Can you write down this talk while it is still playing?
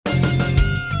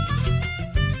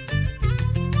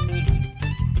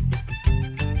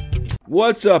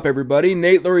What's up, everybody?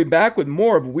 Nate Lurie back with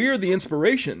more of We're the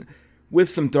Inspiration. With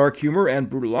some dark humor and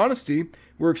brutal honesty,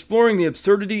 we're exploring the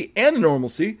absurdity and the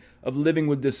normalcy of living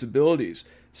with disabilities.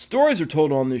 Stories are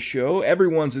told on this show,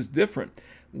 everyone's is different.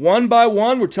 One by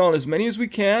one, we're telling as many as we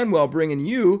can while bringing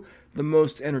you the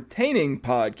most entertaining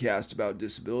podcast about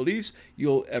disabilities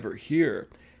you'll ever hear.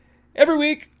 Every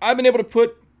week, I've been able to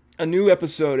put a new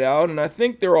episode out, and I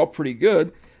think they're all pretty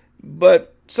good, but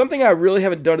something I really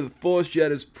haven't done to the fullest yet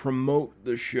is promote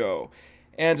the show.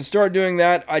 And to start doing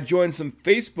that, I joined some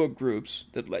Facebook groups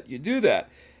that let you do that.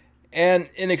 And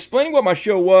in explaining what my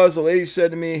show was, a lady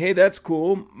said to me, "Hey, that's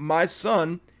cool. My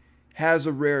son has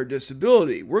a rare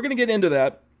disability." We're going to get into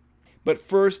that. But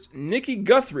first, Nikki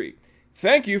Guthrie,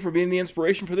 thank you for being the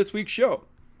inspiration for this week's show.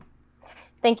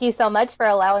 Thank you so much for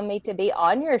allowing me to be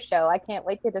on your show. I can't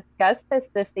wait to discuss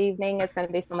this evening. It's going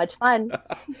to be so much fun.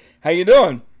 How you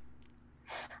doing?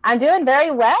 I'm doing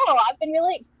very well. I've been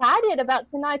really excited about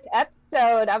tonight's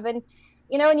episode.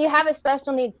 When you have a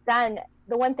special needs son,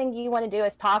 the one thing you want to do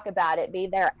is talk about it, be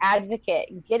their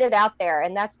advocate, get it out there.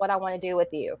 And that's what I want to do with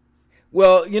you.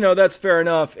 Well, that's fair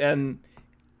enough. And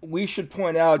we should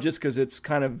point out, just because it's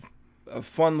kind of a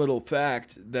fun little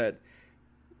fact, that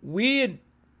we had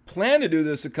planned to do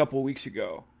this a couple weeks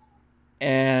ago.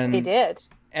 And we did.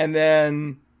 And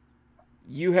then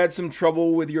you had some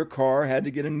trouble with your car, had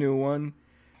to get a new one.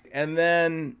 And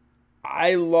then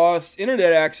I lost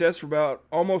internet access for about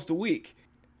almost a week.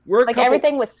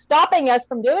 Everything was stopping us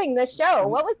from doing this show.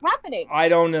 What was happening? I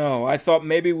don't know. I thought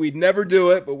maybe we'd never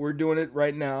do it, but we're doing it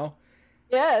right now.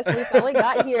 Yes, we finally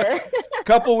got here.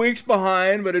 Couple weeks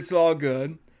behind, but it's all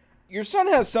good. Your son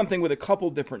has something with a couple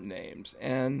different names.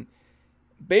 And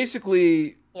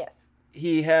basically, yes,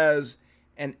 he has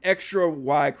an extra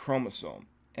Y chromosome.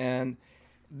 And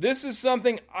this is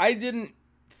something I didn't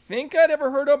think I'd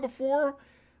ever heard of before,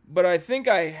 but I think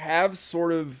I have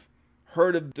sort of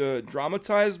heard of the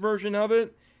dramatized version of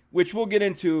it, which we'll get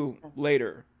into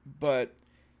later. But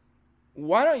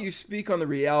why don't you speak on the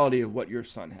reality of what your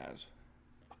son has?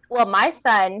 Well, my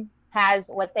son has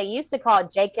what they used to call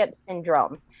Jacob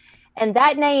syndrome. And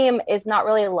that name is not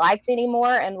really liked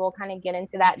anymore, and we'll kind of get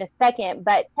into that in a second.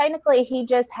 But technically, he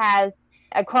just has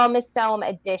a chromosome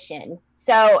addition.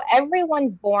 So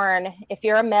everyone's born, if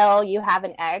you're a male, you have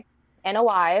an X and a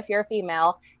Y. If you're a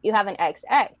female, you have an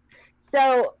XX.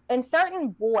 So in certain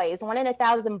boys, 1 in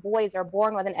 1,000 boys are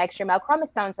born with an extra male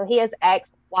chromosome. So he has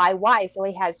XYY. So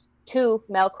he has 2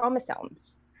 male chromosomes.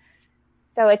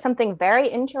 So it's something very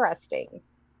interesting.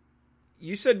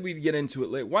 You said we'd get into it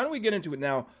later. Why don't we get into it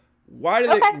now? Why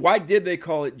did they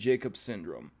call it Jacob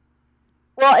syndrome?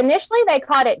 Well, initially they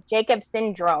called it Jacob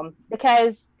syndrome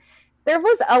because there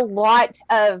was a lot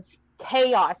of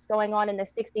chaos going on in the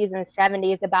 60s and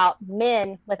 70s about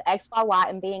men with XYY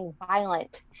and being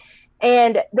violent.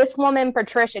 And this woman,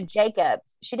 Patricia Jacobs,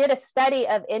 she did a study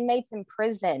of inmates in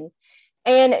prison.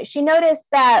 And she noticed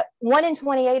that 1 in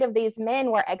 28 of these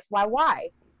men were XYY.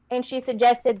 And she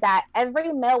suggested that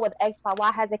every male with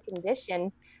XYY has a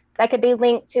condition that could be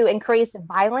linked to increased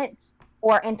violence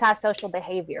or antisocial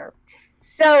behavior.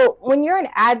 So when you're an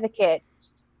advocate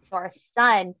for a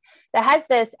son that has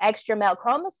this extra male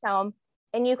chromosome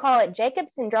and you call it Jacob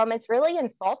syndrome, it's really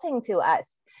insulting to us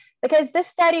because this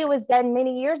study was done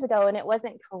many years ago and it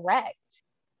wasn't correct.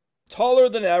 Taller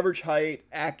than average height,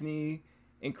 acne,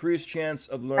 increased chance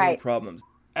of learning problems.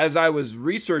 As I was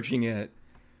researching it,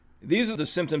 these are the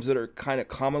symptoms that are kind of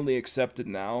commonly accepted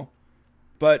now.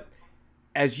 But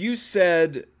as you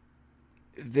said,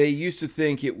 they used to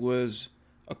think it was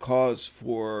a cause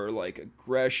for like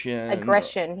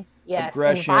aggression, yes,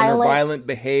 or violent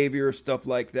behavior, stuff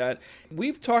like that.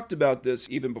 We've talked about this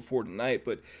even before tonight,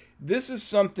 but this is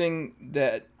something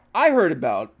that I heard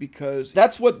about because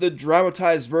that's what the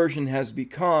dramatized version has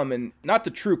become, and not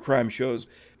the true crime shows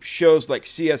like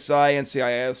CSI,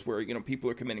 NCIS, where people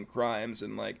are committing crimes,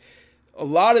 and like a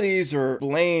lot of these are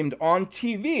blamed on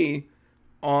TV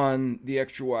on the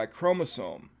extra Y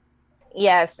chromosome.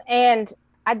 Yes, and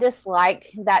I dislike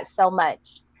that so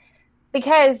much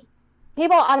because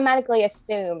people automatically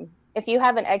assume if you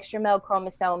have an extra male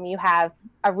chromosome, you have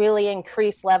a really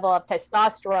increased level of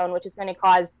testosterone, which is going to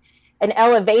cause an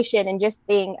elevation in just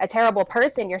being a terrible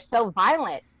person. You're so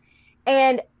violent.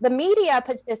 And the media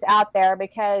puts this out there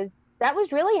because that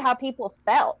was really how people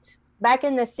felt back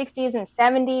in the 60s and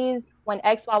 70s when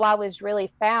XYY was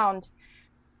really found.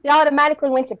 They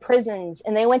automatically went to prisons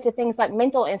and they went to things like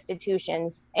mental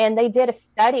institutions, and they did a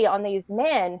study on these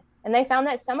men and they found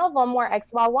that some of them were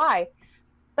XYY.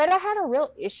 But I had a real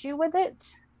issue with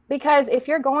it because if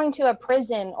you're going to a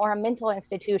prison or a mental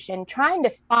institution trying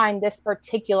to find this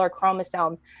particular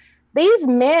chromosome, these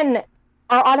men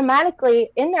are automatically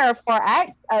in there for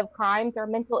acts of crimes or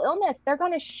mental illness. They're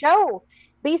going to show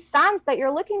these signs that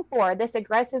you're looking for, this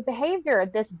aggressive behavior,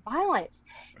 this violence.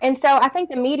 And so I think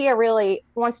the media really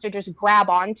wants to just grab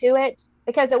onto it,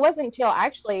 because it wasn't until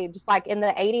actually just like in the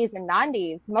 80s and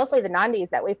 90s, mostly the 90s,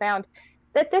 that we found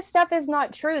that this stuff is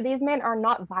not true. These men are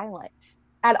not violent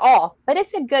at all. But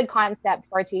it's a good concept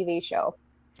for a TV show.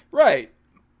 Right.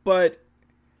 But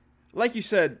like you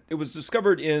said, it was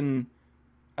discovered in,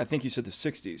 I think you said the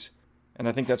 60s. And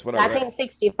I think that's what I read.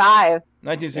 1965.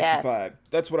 1965. Yeah.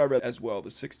 That's what I read as well, the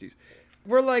 60s.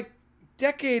 We're like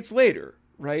decades later,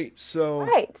 right?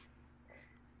 Right.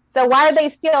 So why are they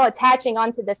still attaching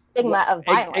onto the stigma of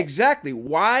violence? Exactly.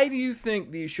 Why do you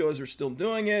think these shows are still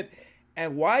doing it?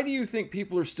 And why do you think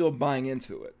people are still buying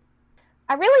into it?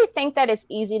 I really think that it's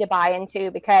easy to buy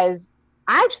into, because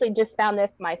I actually just found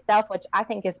this myself, which I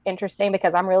think is interesting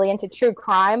because I'm really into true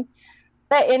crime.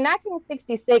 But in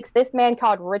 1966, this man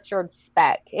called Richard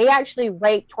Speck, he actually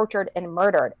raped, tortured, and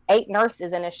murdered 8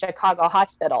 nurses in a Chicago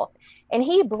hospital. And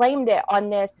he blamed it on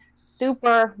this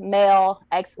super male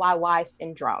XYY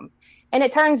syndrome. And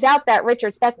it turns out that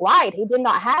Richard Speck lied. He did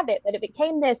not have it, but it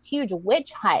became this huge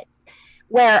witch hunt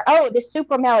where, oh, the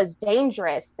super male is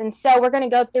dangerous. And so we're going to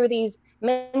go through these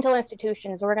mental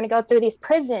institutions, we're going to go through these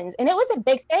prisons. And it was a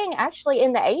big thing actually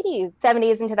in the 80s,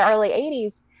 70s into the early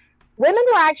 80s. Women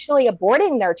were actually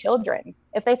aborting their children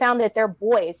if they found that their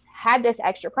boys had this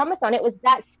extra chromosome. It was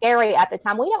that scary at the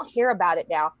time. We don't hear about it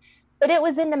now, but it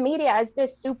was in the media as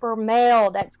this super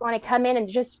male that's going to come in and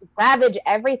just ravage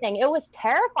everything. It was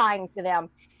terrifying to them.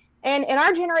 And in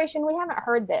our generation, we haven't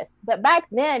heard this, but back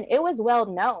then it was well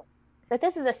known that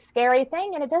this is a scary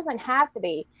thing, and it doesn't have to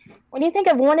be. When you think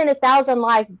of 1 in 1,000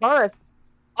 live births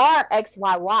are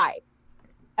XYY,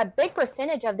 a big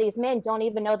percentage of these men don't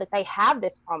even know that they have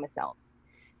this chromosome.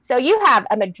 So you have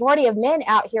a majority of men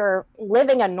out here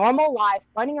living a normal life,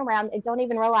 running around, and don't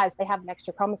even realize they have an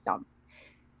extra chromosome.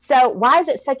 So why is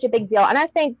it such a big deal? And I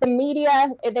think the media,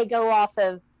 they go off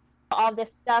of all this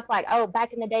stuff like, oh,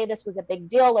 back in the day, this was a big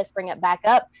deal, let's bring it back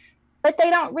up. But they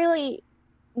don't really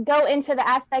go into the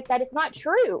aspect that it's not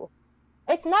true.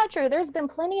 It's not true. There's been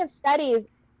plenty of studies.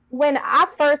 When I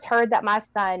first heard that my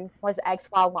son was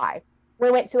XYY,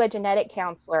 we went to a genetic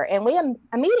counselor, and we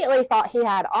immediately thought he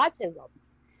had autism,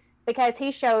 because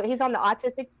he's on the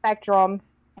autistic spectrum,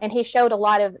 and he showed a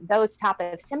lot of those type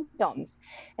of symptoms.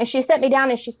 And she sat me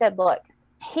down and she said, look,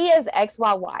 he is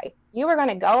XYY. You are going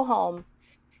to go home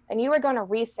and you are going to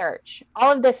research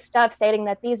all of this stuff stating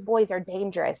that these boys are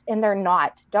dangerous, and they're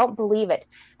not. Don't believe it.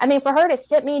 I mean, for her to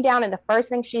sit me down and the first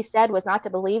thing she said was not to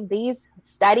believe these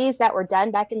studies that were done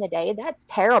back in the day, that's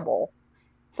terrible.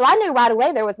 So I knew right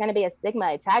away there was going to be a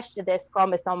stigma attached to this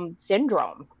chromosome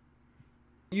syndrome.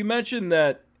 You mentioned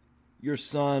that your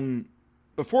son,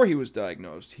 before he was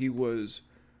diagnosed, he was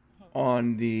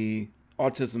on the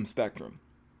autism spectrum.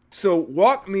 So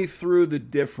walk me through the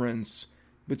difference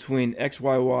between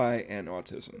XYY and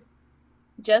autism.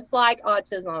 Just like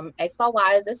autism,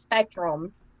 XYY is a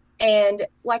spectrum. And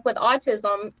like with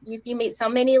autism, if you meet so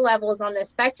many levels on the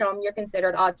spectrum, you're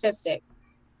considered autistic.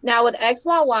 Now with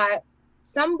XYY,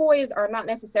 some boys are not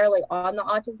necessarily on the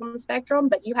autism spectrum,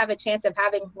 but you have a chance of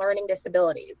having learning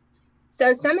disabilities.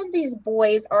 So some of these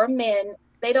boys or men,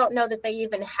 they don't know that they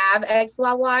even have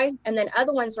XYY. And then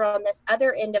other ones are on this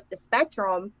other end of the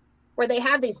spectrum where they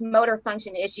have these motor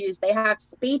function issues. They have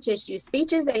speech issues.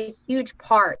 Speech is a huge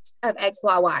part of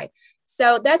XYY.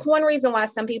 So that's one reason why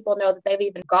some people know that they've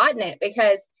even gotten it,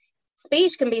 because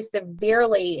speech can be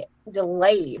severely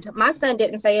delayed. My son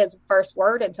didn't say his first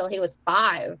word until he was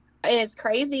 5. And it's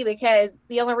crazy because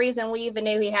the only reason we even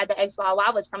knew he had the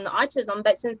XYY was from the autism.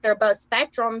 But since they're both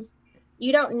spectrums,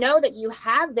 you don't know that you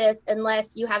have this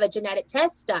unless you have a genetic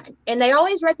test done. And they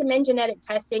always recommend genetic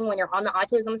testing when you're on the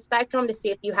autism spectrum to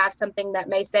see if you have something that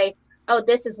may say, oh,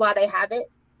 this is why they have it.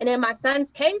 And in my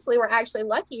son's case, we were actually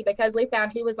lucky because we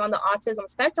found he was on the autism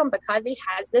spectrum because he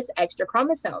has this extra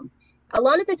chromosome. A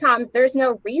lot of the times, there's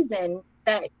no reason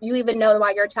that you even know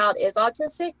why your child is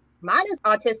autistic. Mine is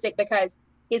autistic because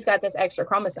he's got this extra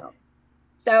chromosome.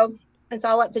 So it's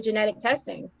all up to genetic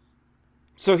testing.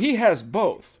 So he has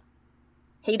both.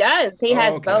 He does. He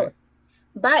has both.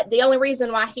 But the only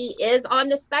reason why he is on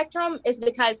the spectrum is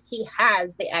because he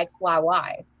has the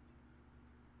XYY.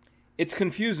 It's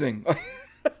confusing.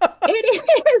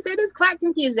 It is quite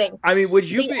confusing. I mean, would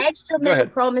you the extra male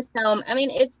chromosome, I mean,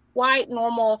 it's quite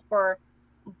normal for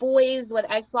boys with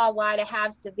XYY to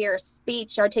have severe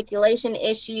speech articulation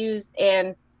issues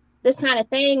and this kind of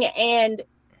thing. And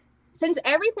since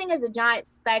everything is a giant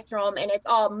spectrum and it's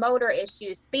all motor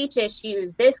issues, speech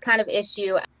issues, this kind of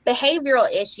issue,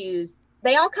 behavioral issues,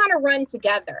 they all kind of run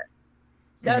together.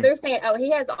 So they're saying, oh,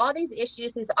 he has all these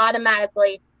issues. He's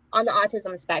automatically on the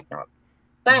autism spectrum,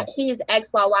 but he's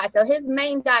XYY. So his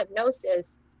main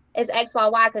diagnosis is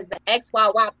XYY because the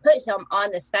XYY put him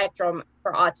on the spectrum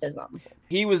for autism.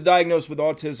 He was diagnosed with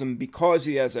autism because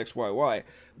he has XYY.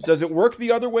 Does it work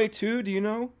the other way too? Do you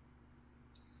know?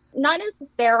 Not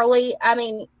necessarily. I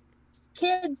mean,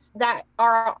 kids that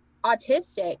are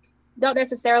autistic don't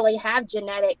necessarily have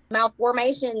genetic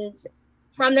malformations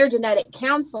from their genetic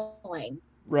counseling.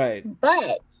 Right.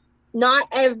 But not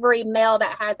every male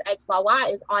that has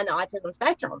XYY is on the autism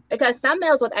spectrum, because some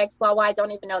males with XYY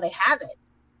don't even know they have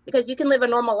it, because you can live a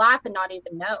normal life and not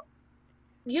even know.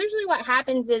 Usually what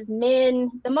happens is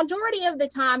men, the majority of the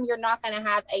time, you're not going to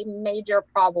have a major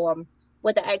problem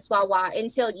with the XYY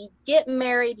until you get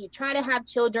married, you try to have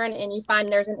children, and you find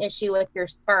there's an issue with your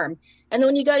sperm. And then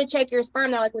when you go to check your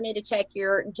sperm, they're like, we need to check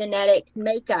your genetic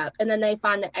makeup. And then they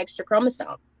find the extra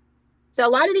chromosome. So a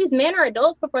lot of these men are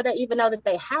adults before they even know that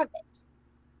they have it.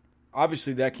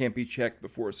 Obviously, that can't be checked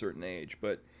before a certain age,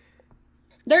 but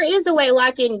there is a way,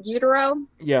 like in utero.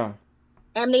 Yeah.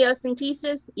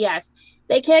 Amniocentesis, yes.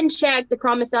 They can check the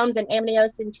chromosomes and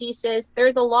amniocentesis.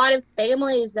 There's a lot of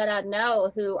families that I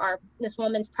know who are, this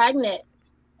woman's pregnant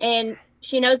and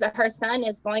she knows that her son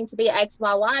is going to be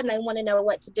XYY and they want to know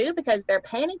what to do because they're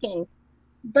panicking.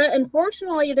 But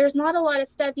unfortunately, there's not a lot of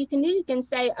stuff you can do. You can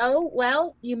say, oh,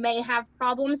 well, you may have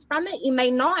problems from it, you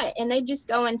may not. And they just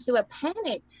go into a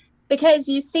panic because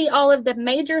you see all of the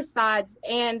major sides.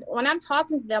 And when I'm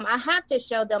talking to them, I have to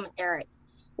show them Eric,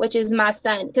 which is my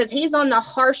son, because he's on the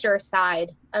harsher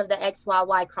side of the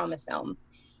XYY chromosome.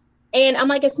 And I'm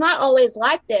like, it's not always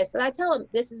like this. And I tell him,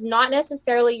 this is not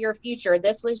necessarily your future.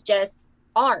 This was just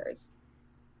ours.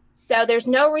 So there's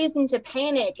no reason to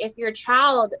panic if your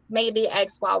child may be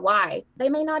XYY. They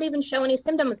may not even show any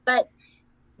symptoms, but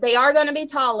they are going to be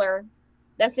taller.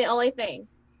 That's the only thing.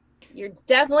 You're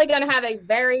definitely going to have a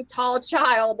very tall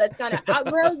child that's going to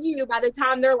outgrow you by the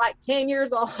time they're like 10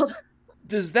 years old.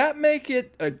 Does that make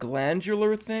it a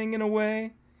glandular thing in a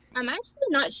way? I'm actually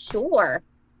not sure.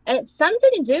 It's something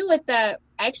to do with the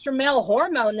extra male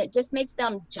hormone that just makes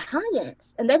them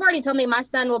giants. And they've already told me my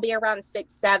son will be around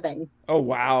 6'7". Oh,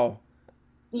 wow.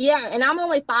 Yeah, and I'm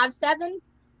only 5'7".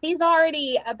 He's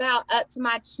already about up to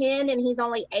my chin, and he's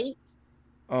only 8.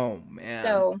 Oh, man.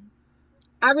 So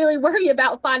I really worry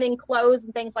about finding clothes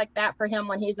and things like that for him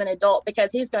when he's an adult,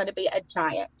 because he's going to be a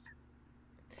giant.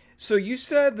 So you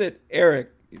said that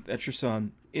Eric, that's your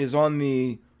son, is on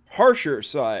the harsher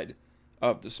side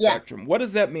of the spectrum. Yes. What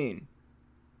does that mean?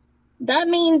 That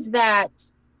means that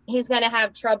he's going to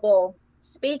have trouble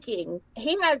speaking.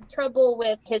 He has trouble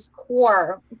with his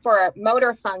core for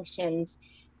motor functions.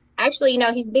 Actually,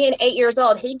 he's being 8 years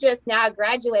old. He just now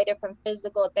graduated from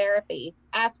physical therapy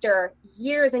after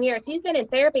years and years. He's been in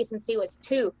therapy since he was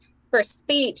 2 for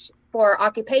speech, for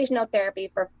occupational therapy,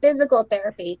 for physical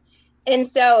therapy. And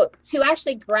so to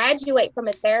actually graduate from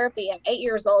a therapy at 8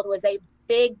 years old was a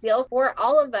big deal for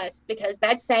all of us, because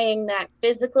that's saying that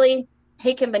physically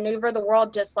he can maneuver the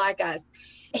world just like us.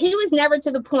 He was never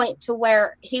to the point to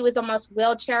where he was almost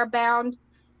wheelchair bound,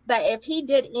 but if he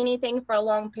did anything for a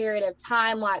long period of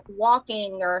time, like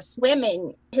walking or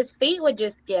swimming, his feet would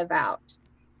just give out.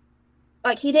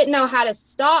 Like, he didn't know how to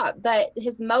stop, but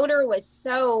his motor was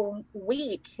so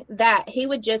weak that he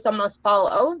would just almost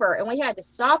fall over, and we had to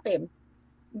stop him.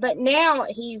 But now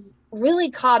he's really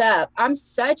caught up. I'm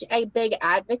such a big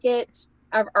advocate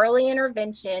of early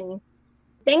intervention.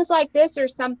 Things like this are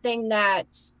something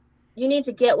that you need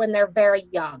to get when they're very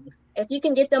young. If you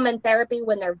can get them in therapy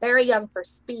when they're very young for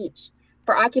speech,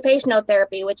 for occupational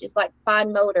therapy, which is like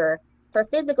fine motor, for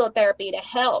physical therapy to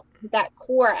help that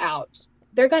core out,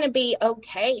 they're going to be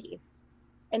okay.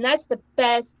 And that's the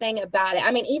best thing about it.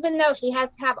 I mean, even though he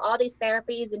has to have all these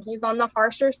therapies and he's on the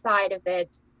harsher side of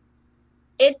it,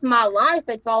 it's my life.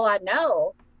 It's all I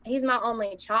know. He's my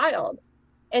only child.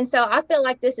 And so I feel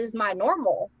like this is my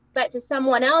normal. But to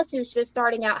someone else who's just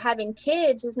starting out having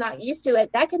kids, who's not used to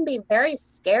it, that can be very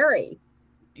scary.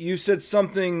 You said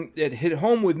something that hit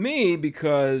home with me,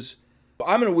 because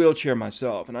I'm in a wheelchair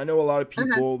myself. And I know a lot of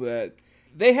people that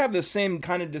they have the same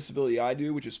kind of disability I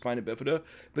do, which is spina bifida,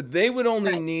 but they would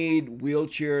only need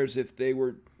wheelchairs if they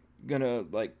were going to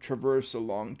like traverse a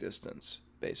long distance,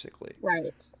 basically.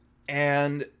 Right.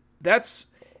 And that's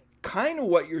kind of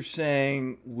what you're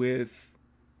saying with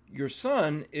your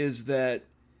son, is that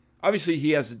obviously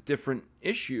he has a different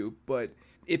issue, but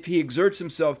if he exerts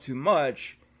himself too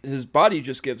much, his body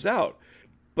just gives out.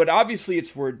 But obviously it's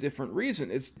for a different reason.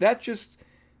 Is that just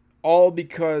all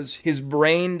because his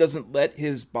brain doesn't let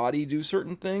his body do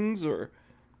certain things, or?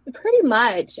 Pretty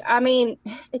much. I mean,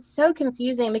 it's so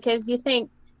confusing because you think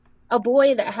a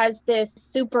boy that has this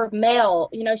super male,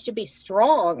 should be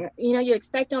strong. You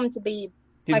expect him to be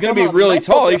He's like going to be almost really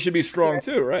muscle tall. He build. should be strong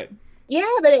too, right? Yeah,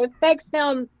 but it affects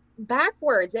them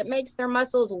backwards. It makes their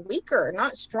muscles weaker,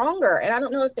 not stronger. And I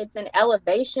don't know if it's an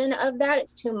elevation of that,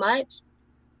 it's too much.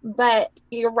 But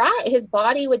you're right, his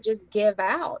body would just give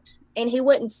out and he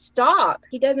wouldn't stop.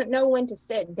 He doesn't know when to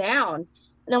sit down.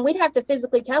 And then we'd have to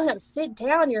physically tell him, sit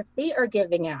down, your feet are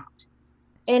giving out.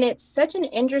 And it's such an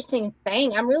interesting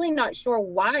thing. I'm really not sure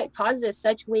why it causes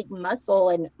such weak muscle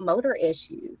and motor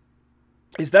issues.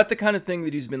 Is that the kind of thing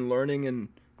that he's been learning in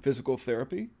physical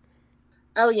therapy?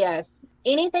 Oh, yes.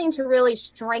 Anything to really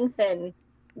strengthen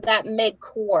that mid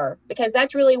core, because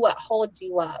that's really what holds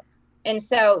you up. And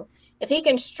so if he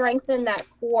can strengthen that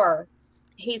core,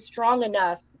 he's strong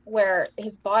enough where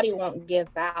his body won't give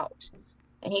out.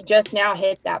 And he just now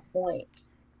hit that point.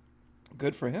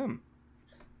 Good for him.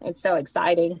 It's so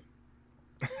exciting.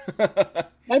 It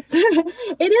is.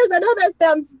 I know that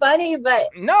sounds funny, but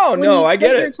no, I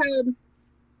get it.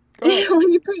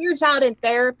 When you put your child in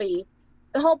therapy,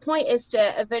 the whole point is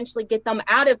to eventually get them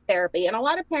out of therapy. And a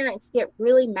lot of parents get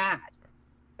really mad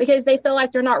because they feel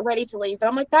like they're not ready to leave. But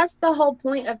I'm like, that's the whole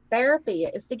point of therapy,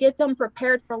 is to get them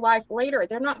prepared for life later.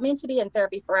 They're not meant to be in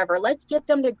therapy forever. Let's get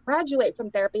them to graduate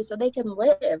from therapy so they can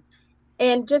live.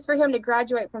 And just for him to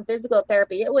graduate from physical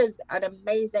therapy, it was an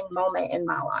amazing moment in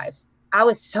my life. I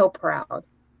was so proud.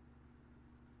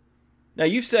 Now,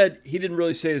 you said he didn't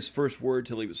really say his first word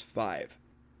till he was 5.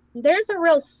 There's a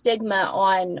real stigma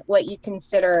on what you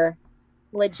consider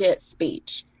legit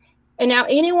speech. And now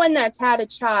anyone that's had a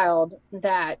child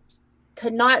that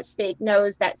could not speak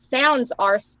knows that sounds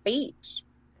are speech.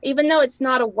 Even though it's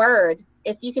not a word,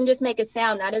 if you can just make a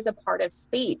sound, that is a part of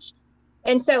speech.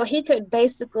 And so he could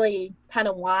basically kind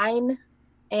of whine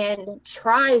and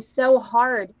try so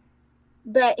hard,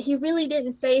 but he really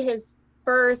didn't say his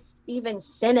first even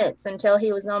sentence until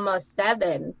he was almost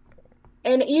 7.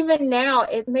 And even now,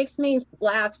 it makes me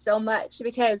laugh so much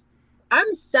because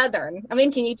I'm Southern. I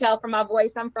mean, can you tell from my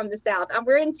voice? I'm from the South.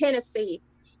 We're in Tennessee.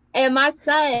 And my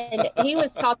son, he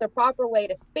was taught the proper way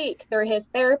to speak through his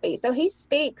therapy. So he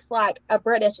speaks like a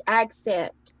British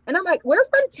accent. And I'm like, we're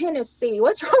from Tennessee.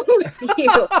 What's wrong with you?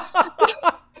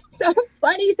 So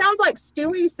funny. He sounds like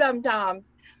Stewie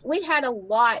sometimes. We had a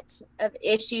lot of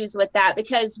issues with that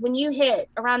because when you hit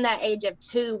around that age of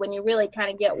 2, when you really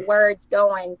kind of get words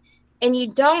going and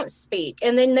you don't speak,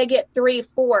 and then they get 3,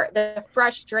 4, the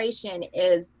frustration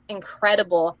is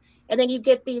incredible. And then you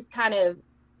get these kind of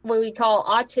what we call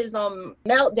autism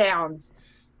meltdowns,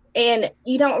 and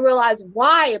you don't realize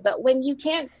why. But when you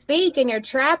can't speak and you're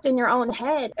trapped in your own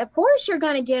head, of course you're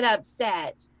going to get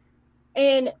upset.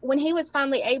 And when he was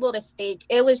finally able to speak,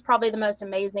 it was probably the most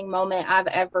amazing moment I've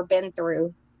ever been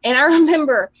through. And I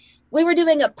remember we were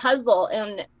doing a puzzle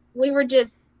and we were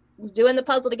just doing the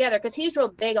puzzle together because he's real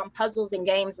big on puzzles and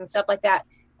games and stuff like that.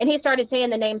 And he started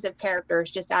saying the names of characters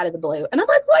just out of the blue. And I'm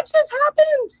like, what just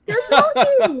happened? You're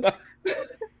talking.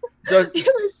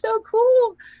 It was so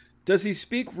cool. Does he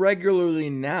speak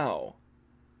regularly now?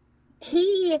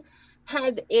 He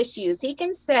has issues. He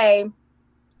can say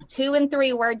 2 and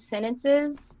 3 word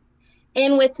sentences.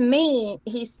 And with me,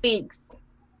 he speaks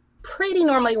pretty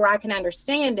normally where I can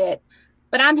understand it,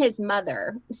 but I'm his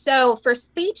mother. So for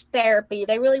speech therapy,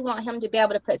 they really want him to be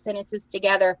able to put sentences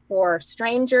together for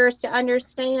strangers to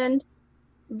understand.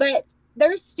 But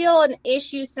there's still an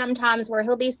issue sometimes where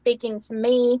he'll be speaking to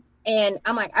me and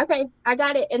I'm like, okay, I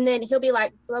got it. And then he'll be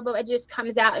like, blah, blah, it just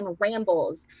comes out and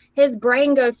rambles. His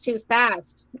brain goes too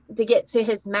fast to get to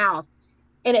his mouth.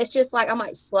 And it's just like, I'm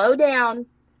like, slow down.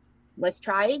 Let's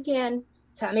try again.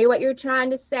 Tell me what you're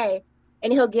trying to say.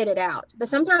 And he'll get it out. But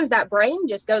sometimes that brain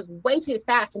just goes way too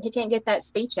fast and he can't get that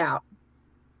speech out.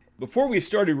 Before we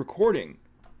started recording,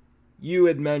 you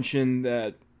had mentioned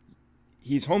that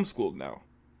he's homeschooled now.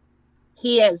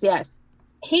 He is, yes.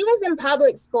 He was in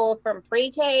public school from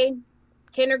pre-K,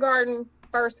 kindergarten,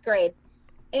 first grade.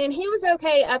 And he was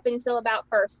okay up until about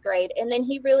first grade. And then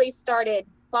he really started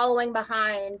following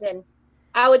behind. And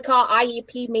I would call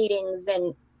IEP meetings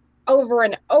and over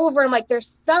and over. I'm like, there's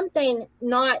something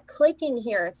not clicking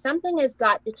here. Something has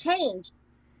got to change.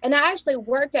 And I actually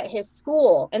worked at his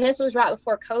school. And this was right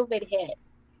before COVID hit.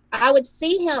 I would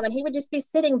see him and he would just be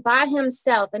sitting by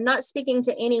himself and not speaking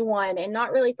to anyone and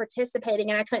not really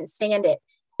participating. And I couldn't stand it.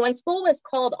 When school was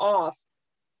called off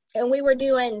and we were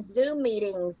doing Zoom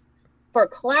meetings for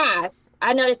class,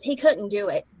 I noticed he couldn't do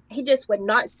it. He just would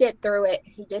not sit through it.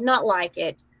 He did not like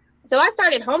it. So I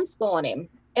started homeschooling him.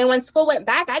 And when school went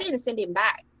back, I didn't send him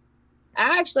back.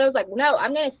 I was like, no,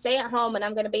 I'm going to stay at home and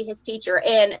I'm going to be his teacher.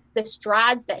 And the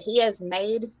strides that he has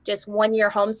made just 1 year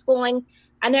homeschooling,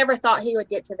 I never thought he would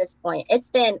get to this point. It's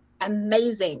been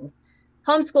amazing.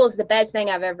 Homeschool is the best thing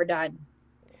I've ever done.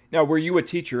 Now, were you a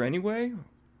teacher anyway?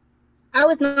 I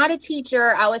was not a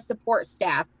teacher, I was support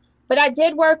staff, but I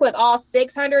did work with all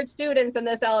 600 students in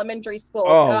this elementary school.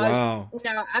 Oh, so wow.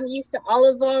 I'm used to all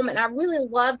of them, and I really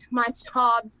loved my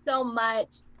job so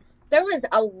much. There was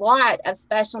a lot of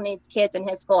special needs kids in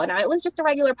his school, and it was just a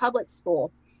regular public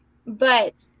school,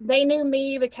 but they knew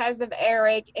me because of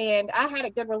Eric, and I had a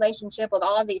good relationship with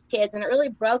all of these kids, and it really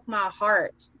broke my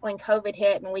heart when COVID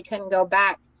hit and we couldn't go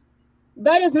back.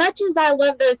 But as much as I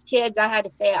love those kids, I had to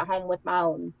stay at home with my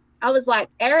own. I was like,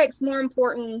 Eric's more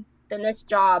important than this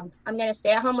job. I'm going to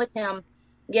stay at home with him,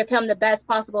 give him the best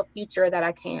possible future that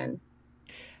I can.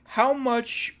 How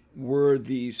much were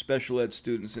the special ed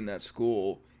students in that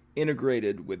school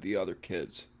integrated with the other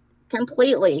kids?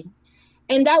 Completely.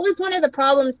 And that was one of the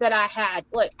problems that I had.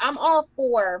 Look, I'm all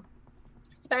for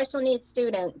special needs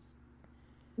students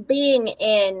being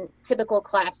in typical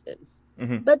classes.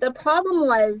 Mm-hmm. But the problem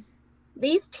was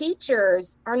these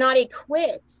teachers are not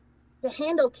equipped to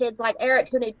handle kids like Eric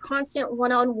who need constant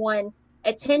one-on-one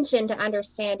attention to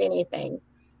understand anything.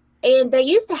 And they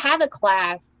used to have a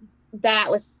class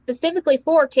that was specifically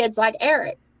for kids like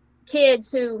Eric,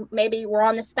 kids who maybe were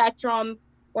on the spectrum,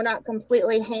 were not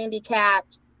completely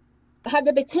handicapped, had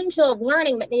the potential of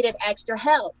learning but needed extra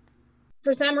help.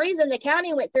 For some reason, the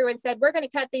county went through and said, we're going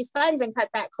to cut these funds and cut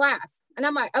that class. And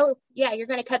I'm like, oh, yeah, you're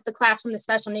going to cut the class from the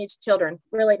special needs children.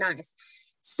 Really nice.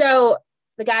 So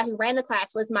the guy who ran the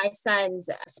class was my son's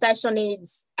special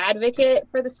needs advocate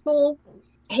for the school.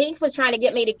 He was trying to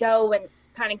get me to go and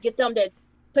kind of get them to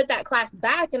put that class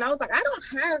back. And I was like, I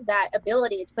don't have that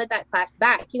ability to put that class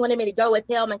back. He wanted me to go with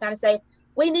him and kind of say,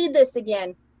 we need this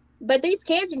again. But these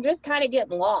kids are just kind of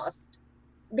getting lost.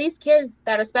 These kids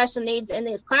that are special needs in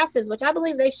these classes, which I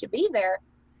believe they should be there,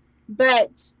 but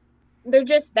they're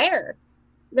just there.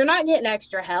 They're not getting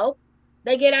extra help.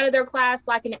 They get out of their class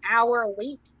like an hour a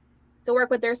week to work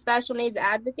with their special needs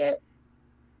advocate.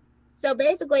 So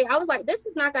basically, I was like, this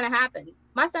is not going to happen.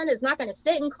 My son is not going to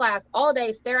sit in class all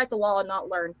day, stare at the wall and not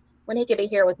learn when he could be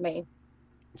here with me.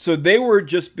 So they were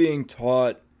just being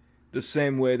taught the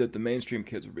same way that the mainstream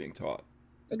kids were being taught.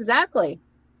 Exactly.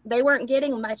 They weren't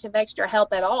getting much of extra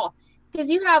help at all. Because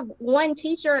you have one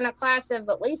teacher in a class of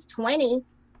at least 20.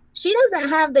 She doesn't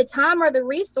have the time or the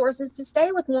resources to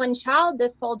stay with one child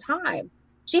this whole time.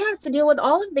 She has to deal with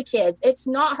all of the kids. It's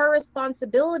not her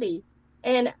responsibility.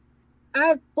 And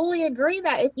I fully agree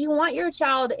that if you want your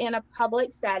child in a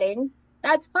public setting,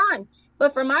 that's fine.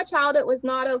 But for my child, it was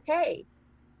not okay.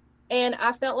 And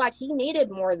I felt like he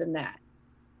needed more than that.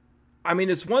 I mean,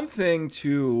 it's one thing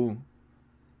to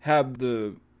have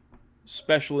the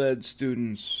special ed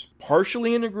students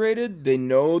partially integrated. They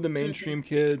know the mainstream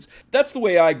kids. That's the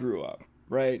way I grew up,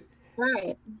 right?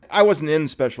 Right. I wasn't in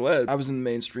special ed. I was in the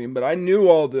mainstream, but I knew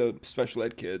all the special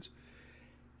ed kids.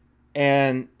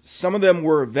 And some of them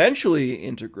were eventually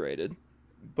integrated,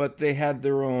 but they had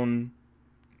their own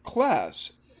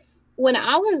class. When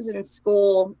I was in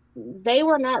school, they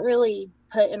were not really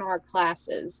put in our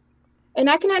classes. And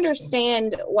I can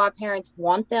understand why parents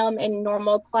want them in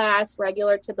normal class,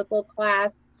 regular, typical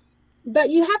class.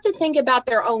 But you have to think about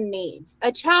their own needs.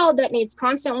 A child that needs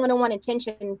constant one-on-one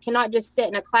attention cannot just sit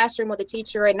in a classroom with a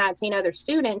teacher and 19 other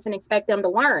students and expect them to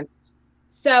learn.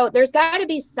 So there's got to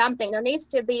be something. There needs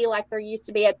to be, like there used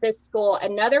to be at this school,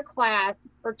 another class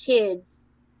for kids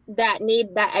that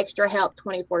need that extra help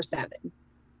 24/7.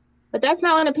 But that's my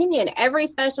own opinion. Every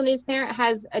special needs parent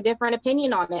has a different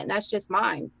opinion on it, and that's just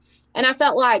mine. And I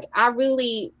felt like I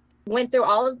really went through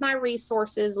all of my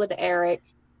resources with Eric.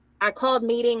 I called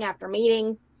meeting after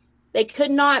meeting. They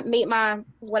could not meet my,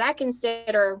 what I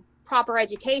consider proper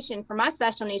education for my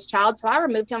special needs child, so I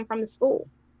removed him from the school.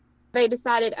 They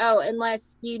decided, oh,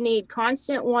 unless you need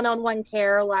constant one-on-one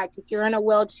care, like if you're in a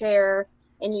wheelchair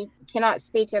and you cannot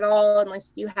speak at all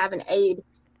unless you have an aid,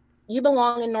 you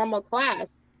belong in normal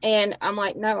class. And I'm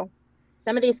like, no,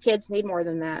 some of these kids need more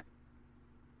than that.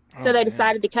 So they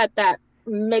decided to cut that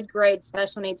mid-grade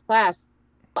special needs class.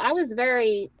 I was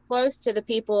very close to the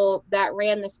people that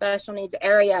ran the special needs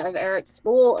area of Eric's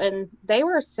school, and they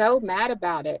were so mad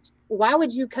about it. Why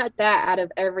would you cut that out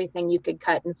of everything you could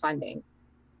cut in funding?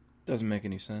 Doesn't make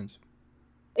any sense.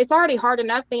 It's already hard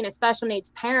enough being a special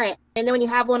needs parent. And then when you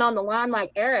have one on the line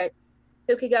like Eric,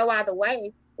 who could go either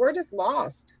way, we're just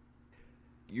lost.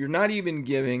 You're not even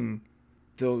giving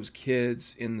those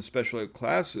kids in the special ed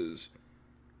classes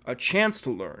a chance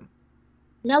to learn.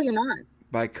 No, you're not.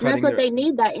 By cutting and that's what they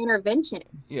need, that intervention.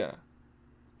 Yeah.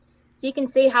 So you can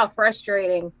see how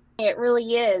frustrating it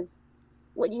really is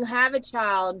when you have a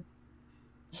child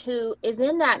who is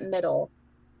in that middle.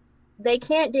 They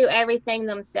can't do everything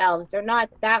themselves. They're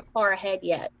not that far ahead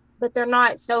yet, but they're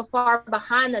not so far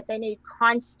behind that they need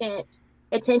constant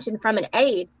attention from an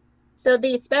aide. So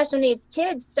these special needs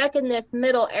kids stuck in this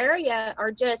middle area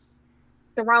are just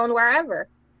thrown wherever.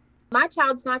 My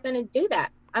child's not going to do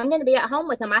that. I'm going to be at home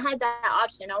with him. I had that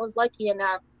option. I was lucky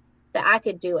enough that I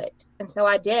could do it. And so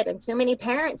I did. And too many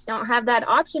parents don't have that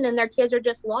option, and their kids are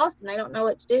just lost and they don't know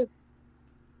what to do.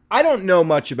 I don't know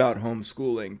much about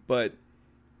homeschooling, but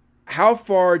how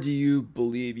far do you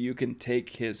believe you can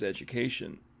take his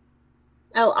education?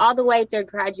 Oh, all the way through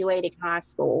graduating high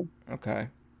school. Okay.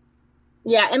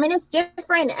 Yeah, I mean, it's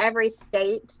different in every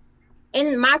state.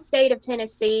 In my state of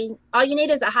Tennessee, all you need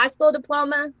is a high school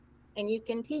diploma and you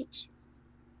can teach.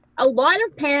 A lot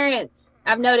of parents,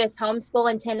 I've noticed, homeschool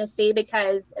in Tennessee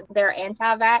because they're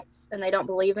anti-vax and they don't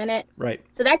believe in it. Right.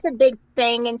 So that's a big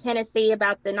thing in Tennessee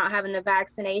about the not having the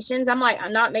vaccinations. I'm like,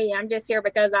 I'm not me. I'm just here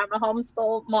because I'm a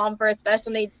homeschool mom for a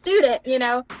special needs student, you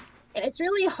know? And it's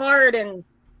really hard in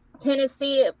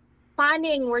Tennessee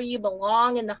finding where you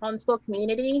belong in the homeschool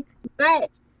community.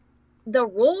 But the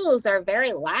rules are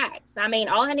very lax. I mean,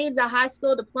 all he needs is a high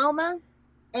school diploma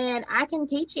and I can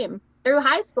teach him through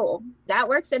high school. That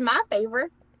works in my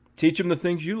favor. Teach him the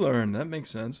things you learn. That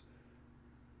makes sense.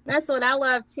 That's what I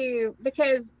love too,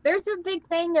 because there's a big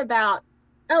thing about,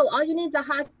 oh, all you need is a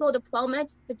high school diploma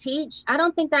to teach. I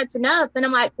don't think that's enough. And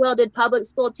I'm like, well, did public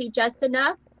school teach us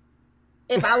enough?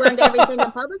 If I learned everything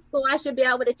in public school, I should be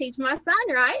able to teach my son,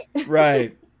 right?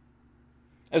 Right.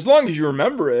 As long as you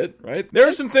remember it, right? There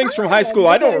are some things from high school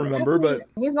I don't remember, but...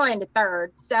 He's going into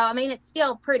third. So, I mean, it's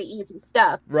still pretty easy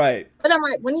stuff. Right. But I'm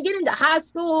like, when you get into high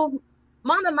school,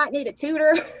 mama might need a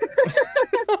tutor.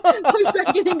 We start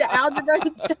getting into algebra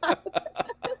and stuff.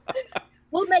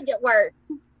 We'll make it work.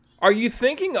 Are you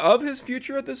thinking of his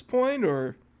future at this point,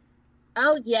 or?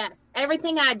 Oh, yes.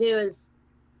 Everything I do is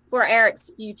for Eric's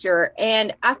future.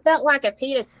 And I felt like if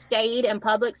he'd have stayed in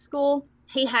public school,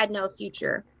 he had no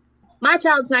future. My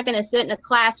child's not going to sit in a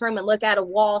classroom and look at a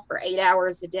wall for 8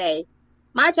 hours a day.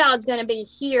 My child's going to be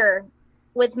here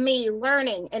with me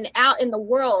learning and out in the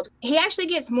world. He actually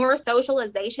gets more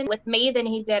socialization with me than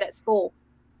he did at school.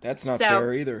 That's not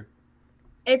fair either.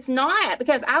 It's not,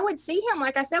 because I would see him,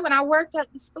 like I said, when I worked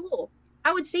at the school,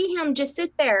 I would see him just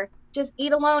sit there, just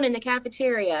eat alone in the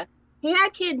cafeteria. He had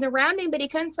kids around him, but he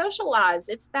couldn't socialize.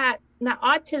 It's the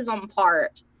autism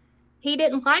part. He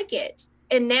didn't like it.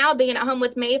 And now being at home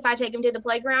with me, if I take him to the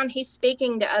playground, he's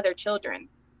speaking to other children.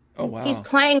 Oh, wow. He's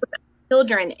playing with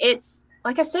children. It's,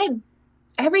 like I said,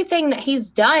 everything that he's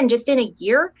done just in a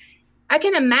year, I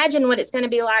can imagine what it's going to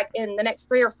be like in the next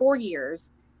 3 or 4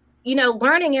 years. You know,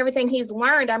 learning everything he's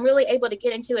learned, I'm really able to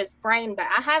get into his brain, but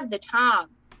I have the time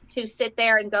to sit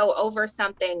there and go over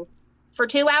something for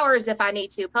 2 hours if I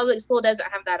need to. Public school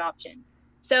doesn't have that option.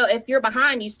 So if you're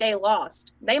behind, you stay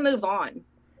lost. They move on.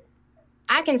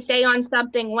 I can stay on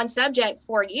something, one subject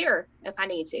for a year if I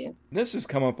need to. This has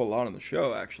come up a lot on the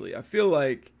show, actually. I feel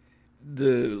like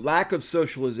the lack of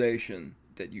socialization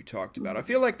that you talked about, I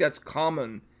feel like that's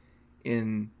common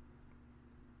in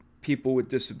people with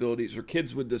disabilities or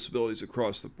kids with disabilities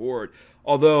across the board.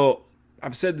 Although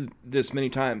I've said this many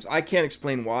times, I can't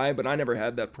explain why, but I never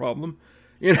had that problem.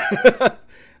 You know?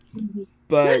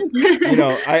 But, you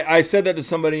know, I said that to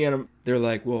somebody and they're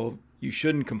like, well, you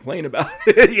shouldn't complain about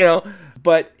it, you know?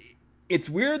 But it's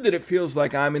weird that it feels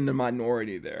like I'm in the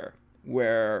minority there,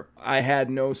 where I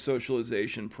had no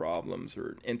socialization problems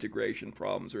or integration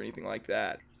problems or anything like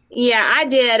that. Yeah, I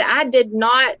did. I did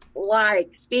not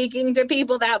like speaking to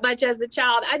people that much as a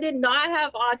child. I did not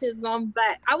have autism,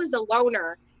 but I was a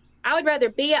loner. I would rather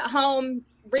be at home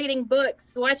reading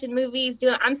books, watching movies,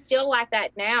 I'm still like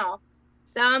that now.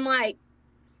 So I'm like,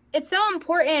 it's so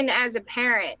important as a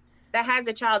parent that has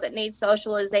a child that needs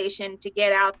socialization to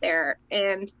get out there.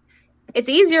 And it's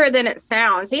easier than it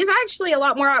sounds. He's actually a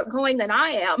lot more outgoing than I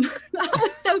am. I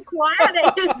was so quiet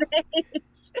at his age.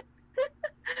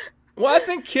 Well, I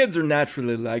think kids are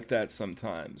naturally like that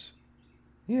sometimes.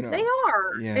 You know, they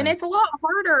are. Yeah. And it's a lot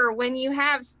harder when you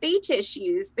have speech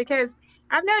issues, because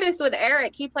I've noticed with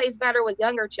Eric, he plays better with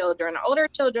younger children. Older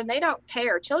children, they don't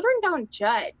care. Children don't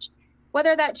judge.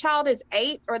 Whether that child is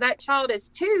 8 or that child is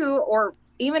 2 or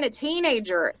even a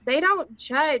teenager, they don't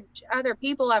judge other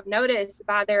people, I've noticed,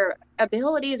 by their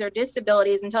abilities or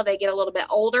disabilities until they get a little bit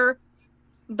older.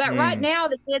 But right now,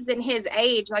 the kids in his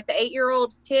age, like the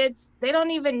 8-year-old kids, they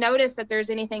don't even notice that there's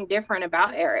anything different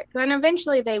about Eric. And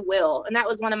eventually they will. And that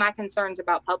was one of my concerns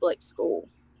about public school.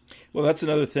 Well, that's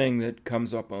another thing that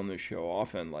comes up on this show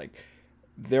often. Like,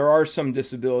 there are some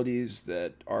disabilities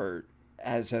that are,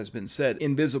 as has been said,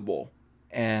 invisible.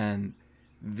 And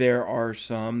there are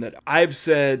some that I've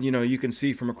said, you can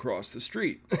see from across the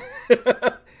street.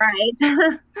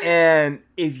 Right. And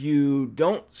if you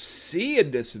don't see a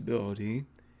disability,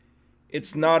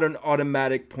 it's not an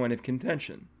automatic point of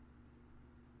contention.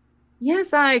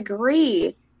 Yes, I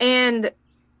agree. And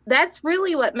that's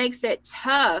really what makes it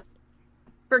tough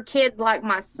for kids like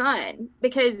my son,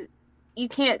 because you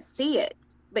can't see it,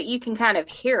 but you can kind of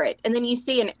hear it. And then you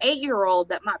see an 8-year-old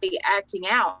that might be acting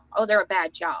out. Oh, they're a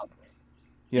bad child.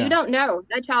 Yeah. You don't know.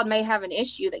 That child may have an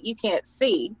issue that you can't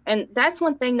see. And that's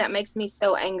one thing that makes me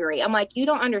so angry. I'm like, you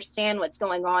don't understand what's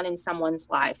going on in someone's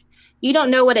life. You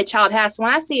don't know what a child has.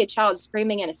 When I see a child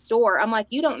screaming in a store, I'm like,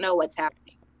 you don't know what's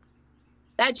happening.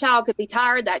 That child could be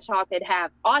tired. That child could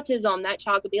have autism. That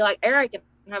child could be like Eric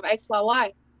and have X, Y,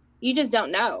 Y. You just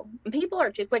don't know. And people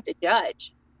are too quick to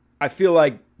judge. I feel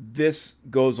like this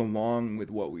goes along with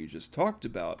what we just talked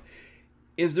about.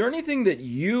 Is there anything that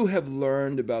you have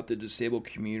learned about the disabled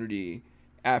community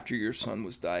after your son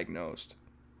was diagnosed?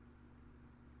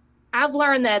 I've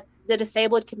learned that the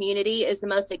disabled community is the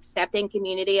most accepting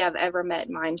community I've ever met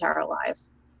in my entire life.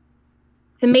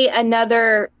 To meet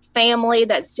another family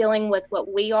that's dealing with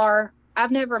what we are,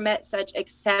 I've never met such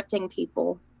accepting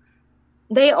people.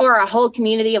 They are a whole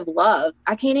community of love.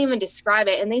 I can't even describe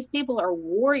it. And these people are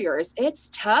warriors. It's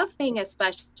tough being a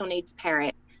special needs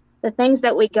parent. The things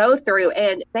that we go through,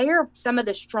 and they are some of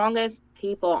the strongest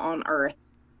people on earth.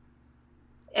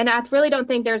 And I really don't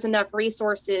think there's enough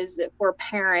resources for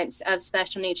parents of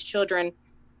special needs children.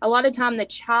 A lot of time the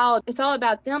child, it's all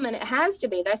about them, and it has to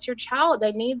be. That's your child.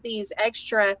 They need these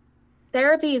extra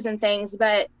therapies and things.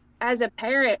 But as a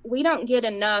parent, we don't get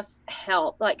enough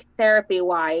help, like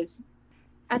therapy-wise.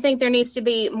 I think there needs to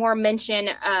be more mention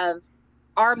of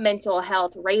our mental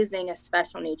health raising a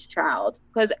special needs child,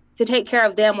 because to take care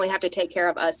of them, we have to take care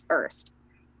of us first.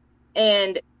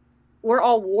 And we're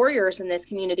all warriors in this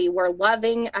community. We're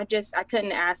loving. I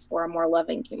couldn't ask for a more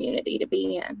loving community to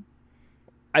be in.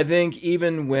 I think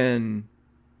even when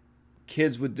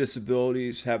kids with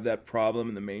disabilities have that problem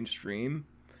in the mainstream,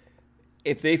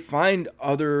 if they find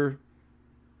other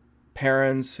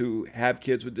parents who have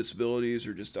kids with disabilities,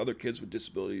 or just other kids with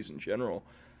disabilities in general,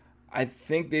 I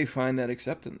think they find that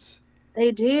acceptance.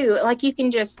 They do. Like, you can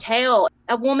just tell.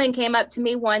 A woman came up to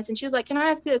me once and she was like, "Can I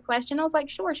ask you a question?" I was like,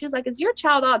 "Sure." She was like, "Is your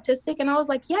child autistic?" And I was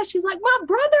like, "Yeah." She's like, "My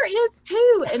brother is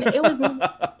too." And it was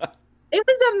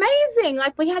amazing.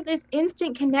 Like, we had this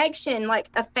instant connection, like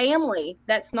a family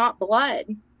that's not blood.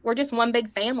 We're just one big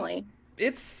family.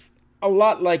 It's a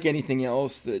lot like anything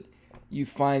else that you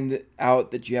find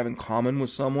out that you have in common with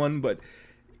someone, but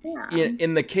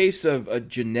in the case of a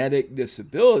genetic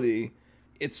disability,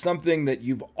 it's something that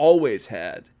you've always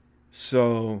had.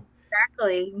 So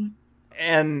exactly.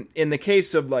 And in the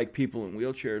case of like people in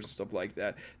wheelchairs and stuff like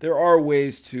that, there are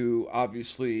ways to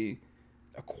obviously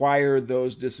acquire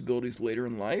those disabilities later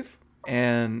in life.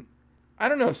 And I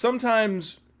don't know,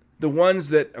 sometimes the ones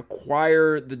that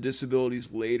acquire the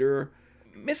disabilities later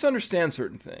misunderstand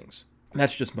certain things.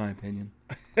 That's just my opinion.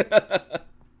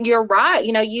 You're right.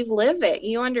 You live it.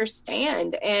 You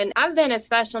understand. And I've been a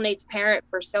special needs parent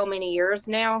for so many years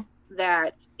now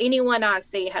that anyone I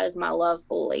see has my love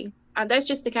fully. That's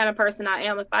just the kind of person I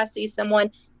am. If I see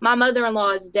someone, my mother-in-law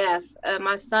is deaf.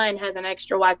 My son has an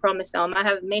extra Y chromosome. I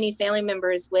have many family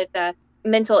members with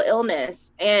mental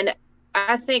illness. And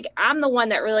I think I'm the one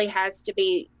that really has to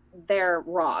be their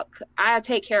rock. I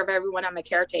take care of everyone. I'm a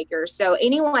caretaker. So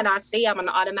anyone I see, I'm an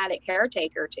automatic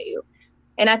caretaker to.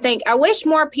 And I think I wish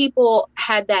more people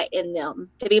had that in them,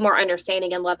 to be more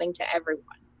understanding and loving to everyone.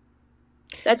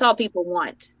 That's all people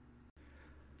want.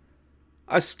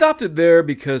 I stopped it there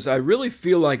because I really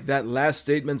feel like that last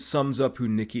statement sums up who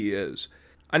Nikki is.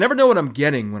 I never know what I'm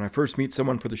getting when I first meet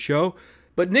someone for the show,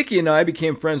 but Nikki and I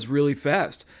became friends really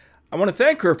fast. I want to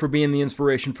thank her for being the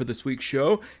inspiration for this week's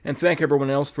show, and thank everyone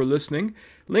else for listening.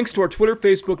 Links to our Twitter,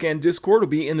 Facebook, and Discord will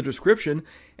be in the description.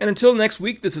 And until next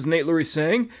week, this is Nate Lurie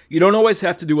saying, you don't always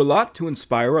have to do a lot to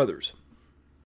inspire others.